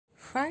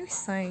5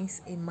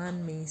 signs a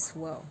man means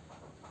well.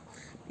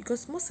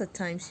 Because most of the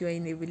times you're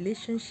in a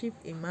relationship,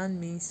 a man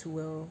means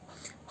well,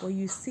 but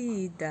you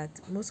see that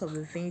most of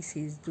the things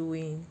he's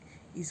doing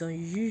is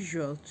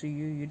unusual to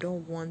you. You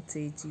don't want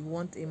it. You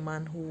want a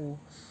man who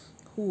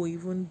will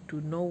even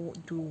do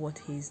what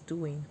he's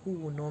doing, who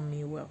will know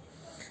me well.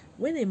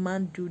 When a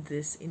man do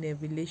this in a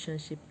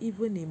relationship,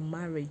 even in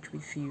marriage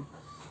with you,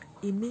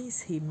 it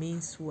means he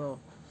means well.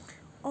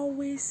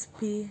 Always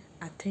pay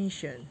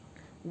attention,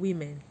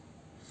 women,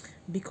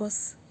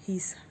 because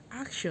his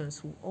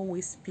actions will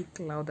always speak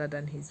louder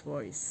than his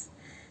voice.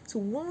 So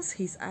once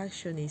his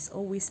action is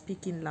always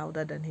speaking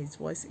louder than his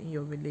voice in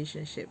your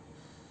relationship,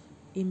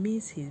 it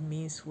means he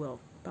means well.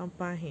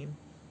 Pamper him,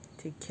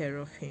 take care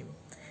of him.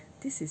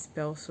 This is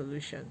Pearl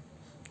Solution.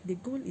 The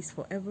goal is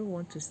for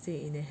everyone to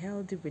stay in a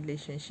healthy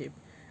relationship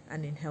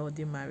and in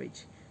healthy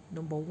marriage.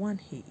 Number one,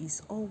 he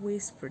is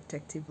always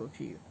protective of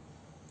you.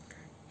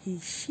 He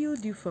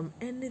shields you from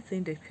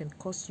anything that can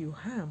cause you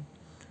harm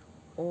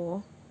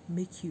or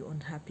make you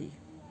unhappy,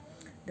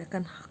 that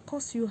can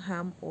cause you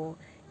harm or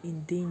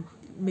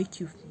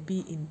make you be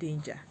in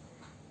danger.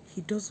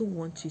 He doesn't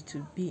want you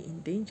to be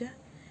in danger.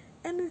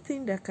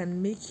 Anything that can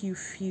make you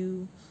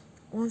feel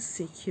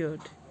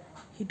unsecured,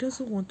 he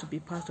doesn't want to be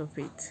part of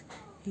it.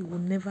 He will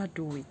never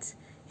do it.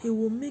 He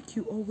will make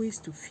you always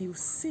to feel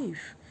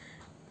safe.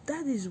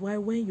 That is why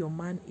when your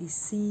man is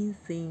seeing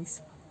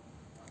things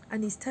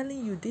and he's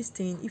telling you this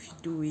thing, if you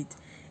do it,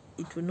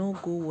 it will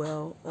not go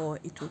well, or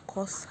it will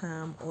cause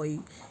harm, or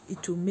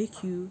it will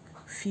make you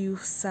feel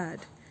sad.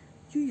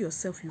 You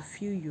yourself, you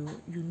feel you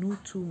know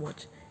too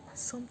much.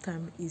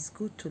 Sometimes it's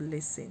good to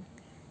listen,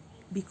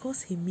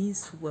 because he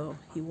means well.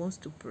 He wants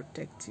to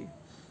protect you.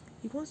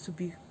 He wants to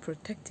be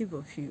protective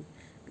of you,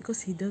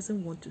 because he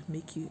doesn't want to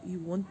make you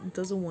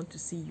doesn't want to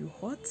see you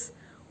hurt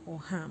or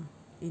harm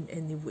in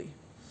any way.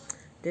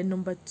 Then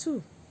number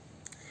 2,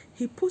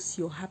 he puts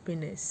your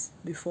happiness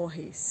before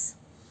his.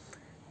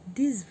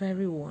 This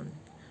very one,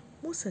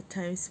 most of the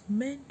times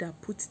men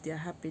that put their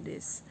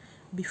happiness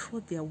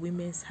before their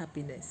women's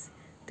happiness,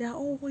 they are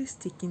always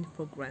taken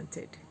for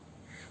granted.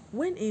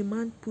 When a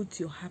man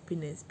puts your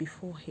happiness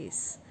before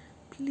his,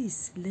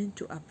 please learn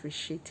to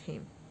appreciate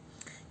him.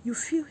 You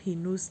feel he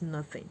knows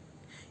nothing.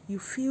 You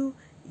feel,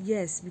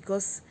 yes,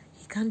 because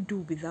he can't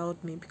do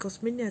without me.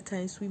 Because many a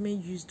times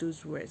women use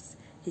those words.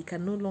 He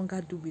can no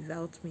longer do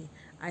without me.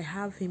 I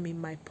have him in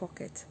my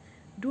pocket.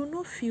 Do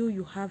not feel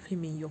you have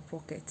him in your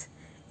pocket.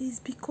 It's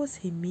because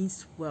he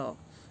means well.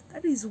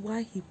 That is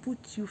why he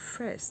puts you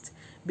first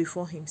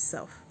before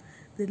himself.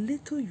 The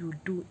little you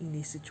do in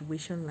a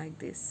situation like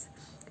this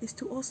is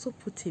to also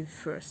put him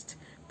first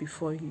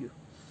before you.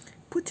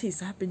 Put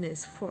his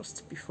happiness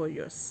first before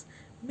yours.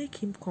 Make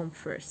him come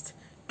first.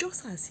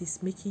 Just as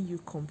he's making you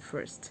come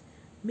first,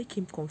 make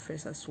him come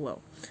first as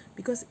well.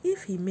 Because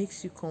if he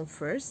makes you come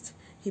first,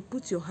 he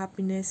puts your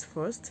happiness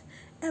first,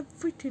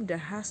 everything that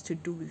has to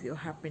do with your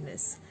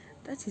happiness,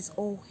 that is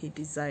all he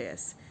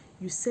desires.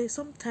 You say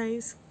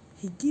sometimes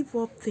he give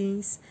up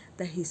things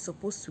that he's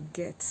supposed to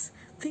get,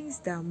 things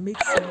that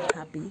makes him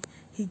happy,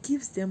 he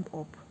gives them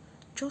up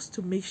just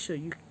to make sure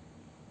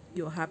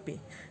you're happy.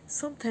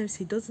 Sometimes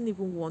he doesn't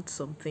even want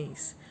some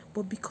things,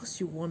 but because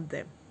you want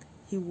them,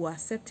 he will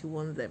accept you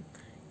want them.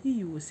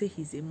 You will say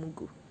he's a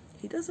mugu.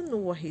 He doesn't know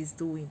what he's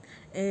doing.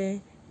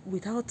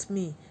 Without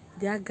me,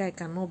 that guy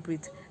cannot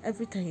breathe.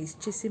 Every time he's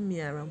chasing me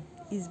around,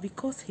 it's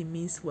because he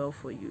means well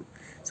for you.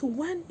 So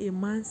when a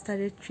man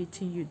started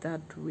treating you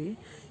that way,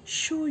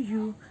 show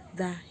you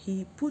that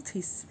he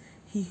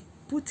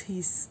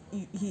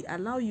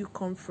allow you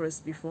come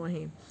first before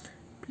him.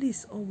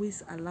 Please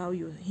always allow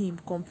him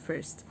come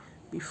first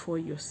before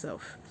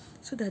yourself,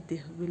 so that the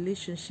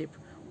relationship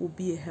will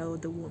be a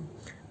healthy one.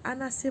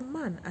 And as a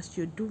man, as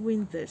you're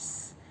doing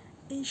this,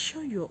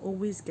 ensure you're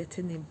always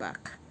getting it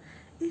back.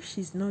 If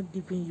she's not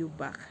giving you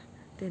back,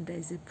 then there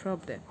is a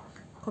problem.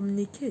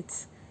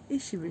 Communicate.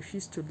 If she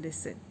refuses to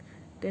listen,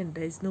 then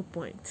there is no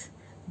point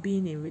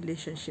being in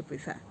relationship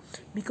with her,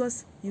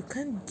 because you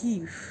can't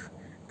give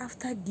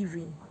after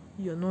giving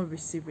you're not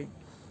receiving.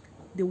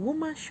 The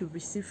woman should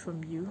receive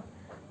from you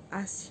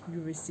as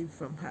you receive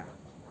from her.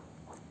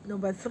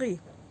 Number 3,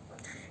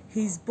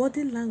 his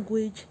body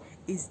language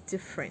is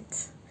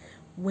different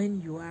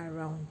when you are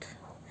around.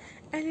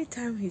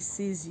 Anytime he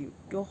sees you,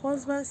 your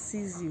husband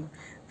sees you,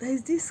 there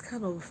is this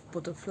kind of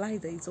butterfly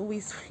that is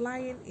always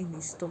flying in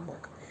his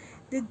stomach.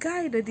 The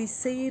guy that is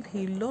saying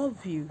he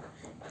loves you,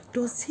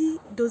 does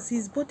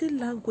his body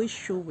language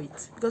show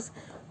it? Because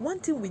one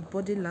thing with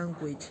body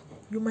language,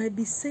 you might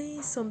be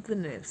saying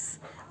something else,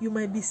 you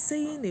might be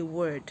saying a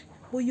word,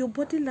 but your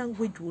body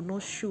language will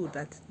not show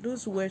that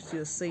those words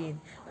you're saying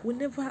will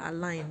never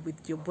align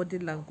with your body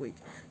language.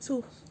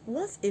 So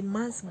once a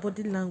man's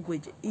body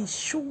language is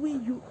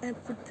showing you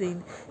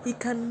everything, he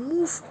can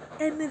move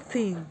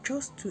anything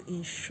just to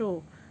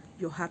ensure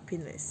your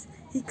happiness.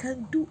 He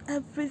can do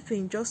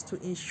everything just to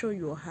ensure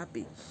you're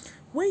happy.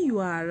 When you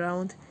are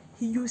around,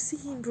 you see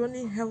him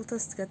running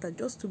helter-skelter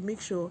just to make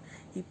sure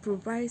he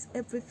provides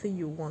everything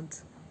you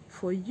want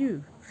for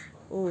you.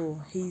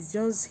 oh, he's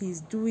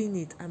doing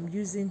it, I'm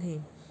using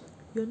him.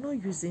 You're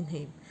not using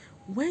him.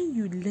 When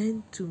you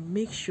learn to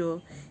make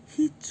sure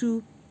he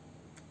too,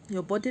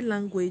 your body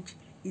language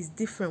is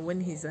different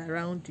when he's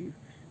around you,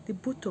 the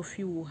both of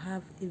you will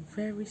have a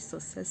very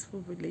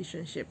successful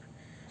relationship.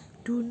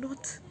 Do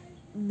not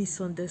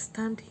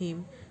misunderstand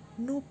him.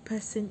 No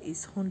person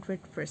is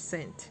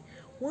 100%.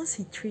 Once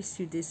he treats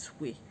you this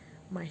way,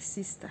 my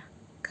sister,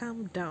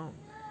 calm down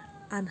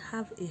and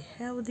have a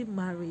healthy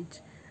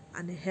marriage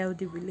and a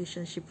healthy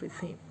relationship with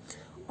him.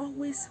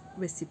 Always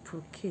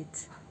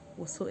reciprocate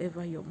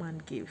whatsoever your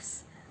man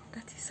gives.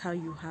 That is how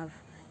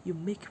you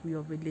make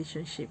your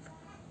relationship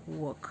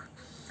work.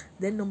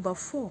 Then number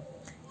 4,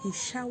 he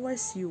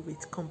showers you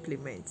with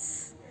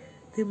compliments.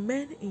 The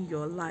men in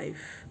your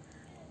life,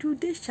 do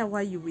they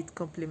shower you with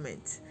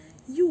compliments?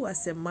 You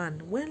as a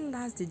man, when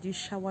last did you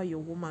shower your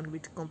woman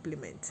with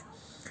compliments?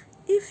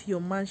 If your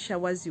man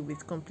showers you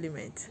with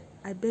compliments,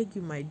 I beg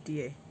you, my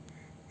dear,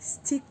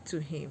 stick to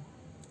him.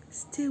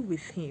 Stay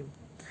with him.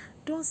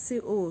 Don't say,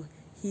 oh,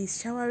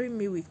 he's showering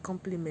me with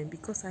compliment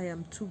because I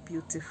am too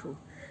beautiful.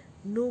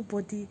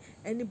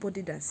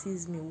 Anybody that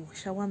sees me will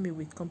shower me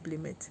with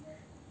compliment.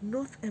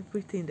 Not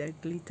everything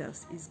that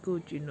glitters is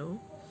good,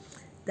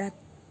 That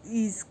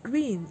is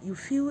green, you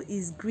feel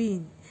is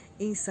green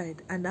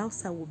inside and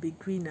outside will be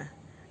greener.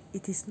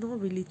 It is not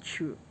really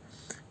true.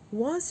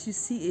 Once you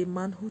see a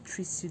man who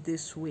treats you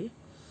this way,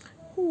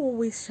 who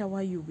always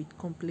shower you with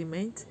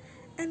compliment,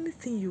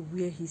 anything you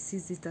wear, he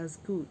sees it as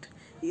good.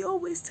 He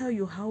always tell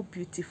you how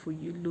beautiful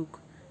you look.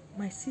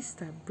 My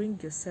sister, bring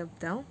yourself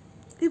down.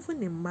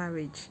 Even in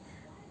marriage,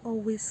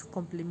 always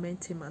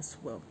compliment him as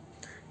well.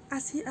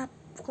 As he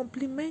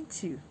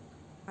compliments you,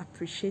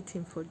 appreciate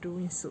him for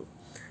doing so.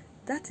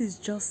 That is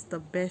just the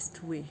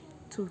best way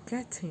to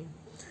get him.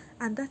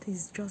 And that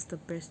is just the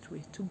best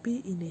way to be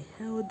in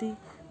a healthy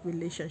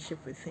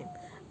relationship with him.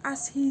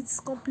 As he's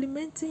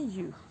complimenting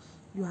you,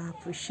 you are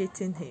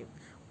appreciating him.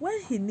 When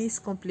he needs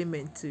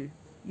compliment too,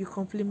 you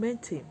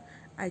compliment him.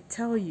 I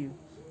tell you,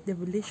 the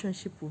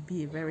relationship will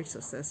be a very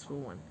successful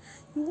one.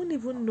 You won't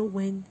even know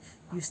when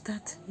you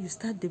start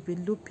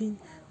developing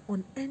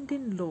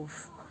unending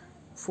love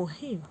for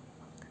him,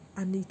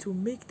 and it will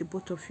make the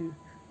both of you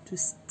to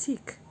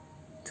stick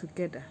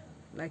together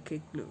like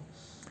a glue.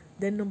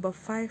 Then number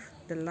 5,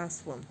 the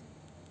last one.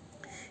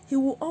 He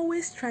will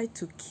always try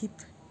to keep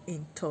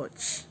in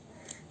touch.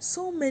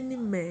 So many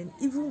men,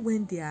 even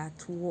when they are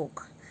at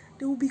work,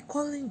 they will be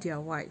calling their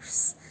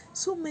wives.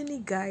 So many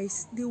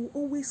guys, they will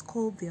always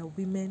call their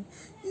women.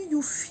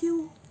 You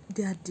feel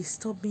they are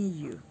disturbing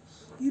you.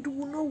 You do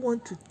not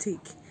want to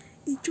take.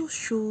 It just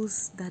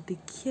shows that they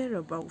care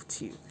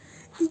about you.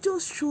 It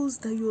just shows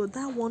that you're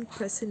that one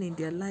person in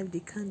their life they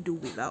can't do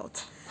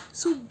without.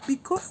 So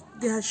because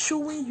they are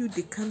showing you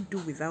they can't do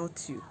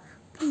without you,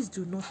 please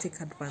do not take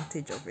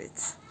advantage of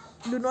it.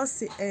 Do not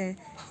say,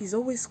 he's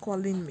always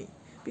calling me.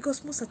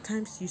 Because most of the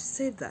times you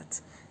say that,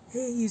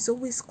 hey, he's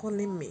always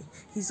calling me.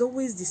 He's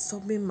always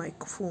disturbing my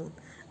phone.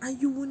 And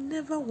you will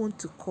never want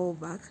to call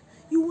back.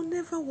 You will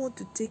never want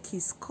to take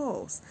his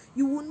calls.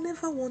 You will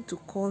never want to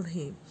call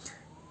him.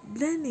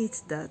 Learn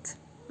it that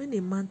when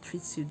a man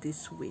treats you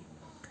this way,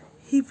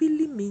 he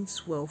really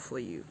means well for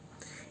you.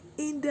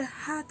 In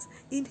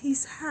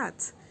his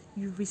heart,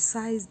 you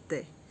reside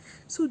there.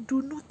 So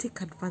do not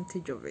take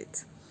advantage of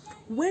it.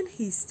 When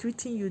he's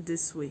treating you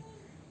this way,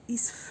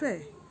 it's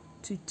fair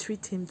to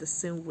treat him the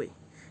same way.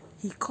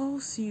 He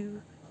calls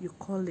you, you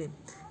call him.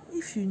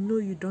 If you know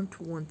you don't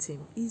want him,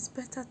 it's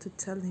better to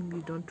tell him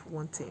you don't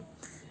want him,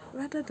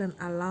 rather than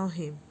allow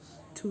him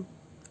to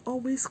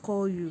always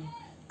call you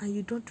and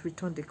you don't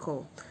return the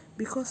call.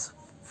 Because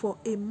for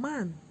a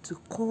man to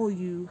call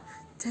you,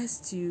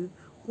 test you,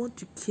 want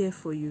to care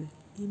for you,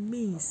 it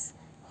means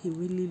he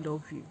really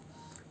loves you.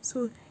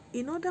 So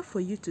in order for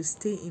you to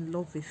stay in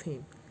love with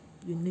him,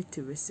 you need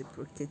to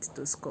reciprocate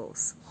those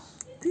calls.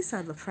 These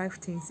are the 5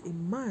 things a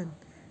man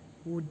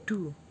will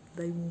do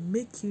that will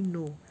make you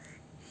know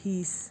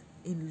he's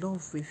in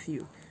love with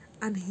you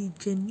and he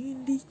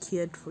genuinely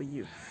cared for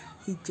you.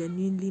 He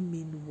genuinely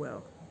means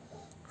well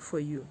for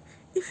you.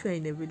 If you're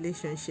in a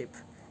relationship,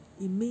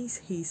 it means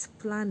he's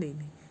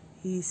planning,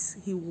 he's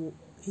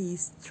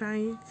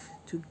trying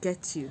to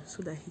get you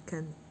so that he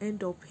can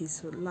end up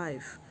his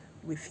life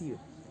with you.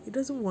 He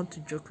doesn't want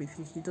to joke with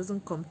you. He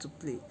doesn't come to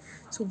play.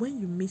 So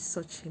when you meet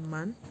such a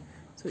man,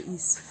 so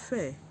it's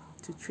fair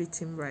to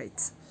treat him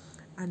right,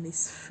 and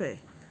it's fair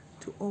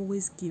to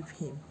always give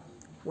him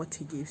what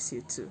he gives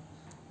you too,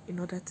 in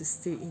order to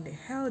stay in a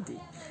healthy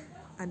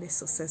and a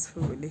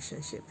successful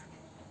relationship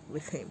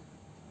with him.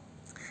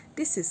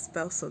 This is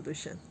Spell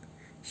Solution.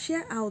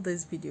 Share out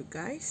this video,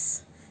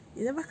 guys.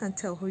 You never can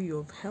tell who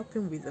you're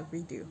helping with the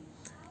video.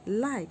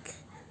 Like,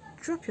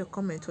 drop your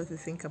comment what you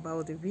think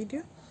about the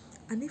video,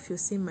 and if you're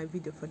seeing my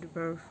video for the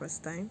very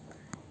first time,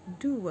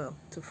 do well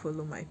to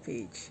follow my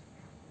page.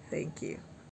 Thank you.